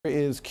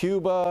is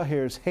Cuba,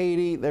 here's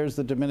Haiti, there's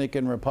the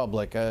Dominican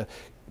Republic.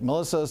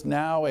 Melissa's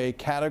now a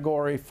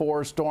Category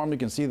 4 storm. You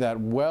can see that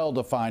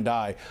well-defined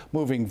eye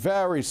moving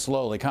very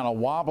slowly, kind of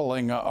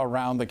wobbling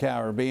around the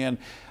Caribbean.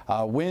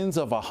 Winds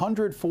of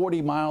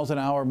 140 miles an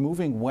hour,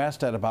 moving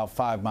west at about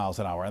 5 miles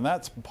an hour. And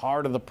that's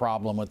part of the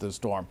problem with this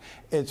storm.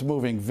 It's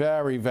moving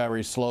very,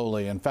 very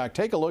slowly. In fact,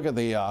 take a look at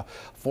the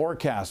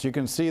forecast. You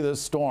can see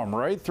this storm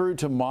right through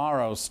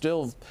tomorrow,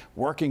 still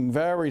working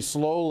very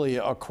slowly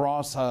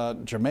across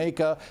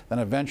Jamaica, then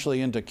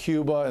eventually into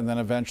Cuba, and then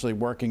eventually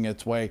working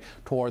its way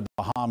toward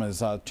the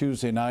Bahamas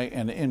Tuesday night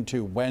and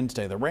into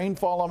Wednesday. The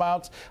rainfall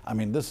amounts, I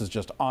mean, this is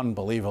just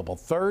unbelievable.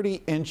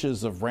 30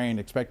 inches of rain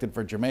expected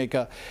for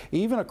Jamaica.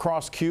 Even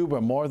across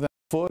Cuba, more than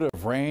a foot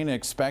of rain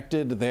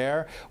expected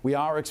there. We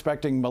are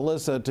expecting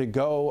Melissa to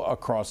go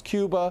across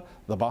Cuba,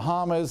 the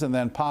Bahamas, and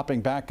then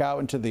popping back out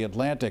into the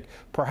Atlantic,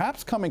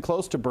 perhaps coming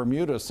close to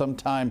Bermuda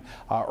sometime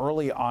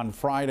early on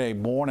Friday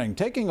morning.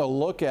 Taking a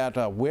look at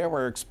where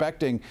we're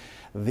expecting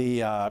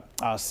the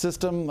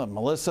system,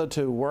 Melissa,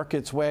 to work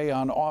its way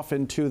on off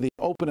into the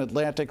open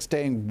Atlantic,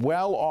 staying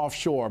well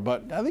offshore.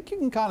 But I think you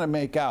can kind of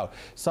make out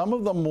some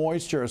of the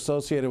moisture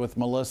associated with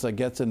Melissa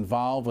gets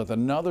involved with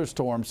another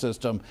storm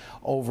system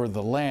over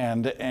the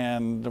land,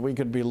 and we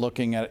could be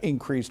looking at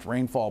increased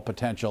rainfall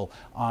potential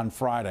on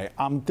Friday.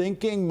 I'm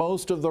thinking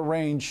most of the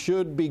rain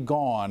should be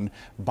gone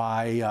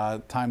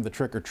by time the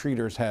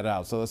trick-or-treaters head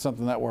out. So that's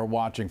something that we're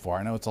watching for.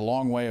 I know it's a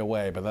long way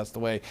away, but that's the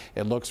way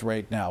it looks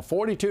right now.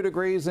 42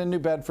 degrees in New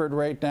Bedford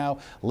right now.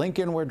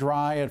 Lincoln, we're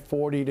dry at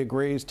 40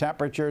 degrees.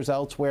 Temperatures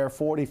elsewhere,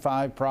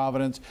 45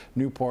 Providence.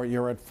 Newport,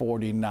 you're at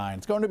 49.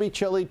 It's going to be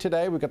chilly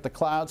today. We've got the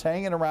clouds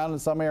hanging around in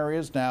some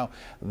areas now.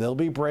 They'll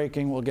be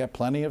breaking. We'll get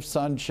plenty of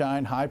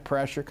sunshine, high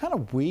pressure, kind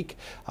of weak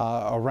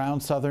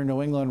around southern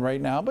New England right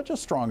now, but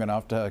just strong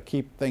enough to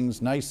keep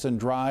things nice and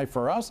dry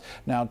for us.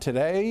 Now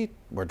today,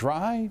 we're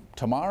dry.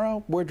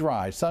 Tomorrow, we're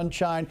dry.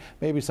 Sunshine,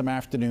 maybe some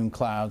afternoon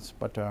clouds,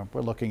 but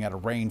we're looking at a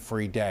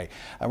rain-free day.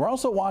 And we're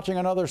also watching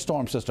another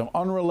storm system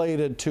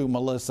unrelated to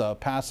Melissa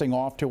passing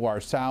off to our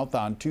south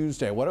on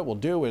Tuesday. What it will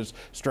do is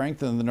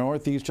strengthen the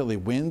northeasterly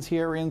winds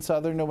here in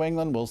southern New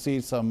England. We'll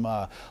see some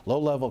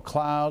low-level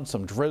clouds,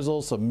 some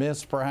drizzle, some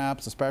mist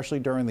perhaps, especially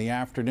during the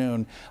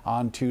afternoon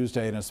on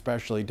Tuesday and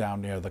especially down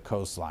near the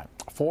coastline.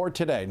 For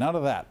today, none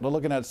of that. We're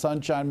looking at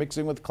sunshine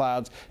mixing with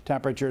clouds,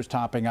 temperatures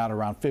topping out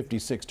around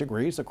 56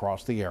 degrees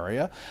across the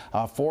area.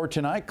 For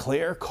tonight,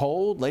 clear,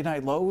 cold, late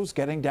night lows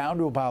getting down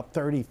to about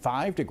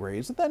 35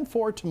 degrees. And then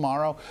for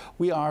tomorrow,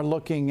 we are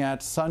looking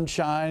at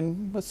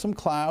sunshine with some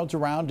clouds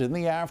around in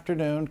the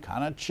afternoon,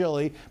 kind of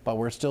chilly, but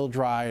we're still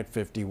dry at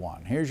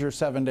 51. Here's your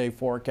 7-day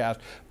forecast,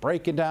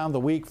 breaking down the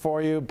week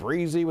for you.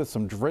 Breezy with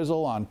some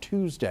drizzle on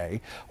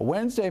Tuesday.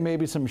 Wednesday,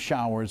 maybe some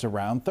showers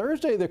around.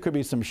 Thursday, there could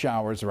be some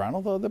showers around,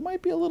 although there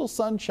might be a little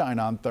sunshine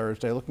on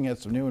Thursday, looking at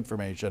some new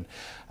information.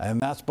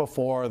 And that's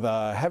before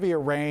the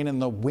heavier rain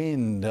and the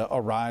wind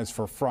arrives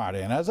for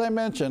Friday. And as I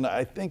mentioned,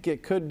 I think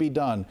it could be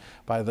done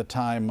by the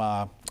time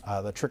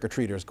the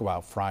trick-or-treaters go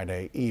out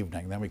Friday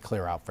evening. Then we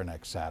clear out for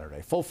next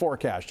Saturday. Full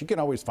forecast, you can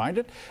always find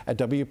it at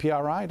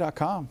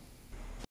WPRI.com.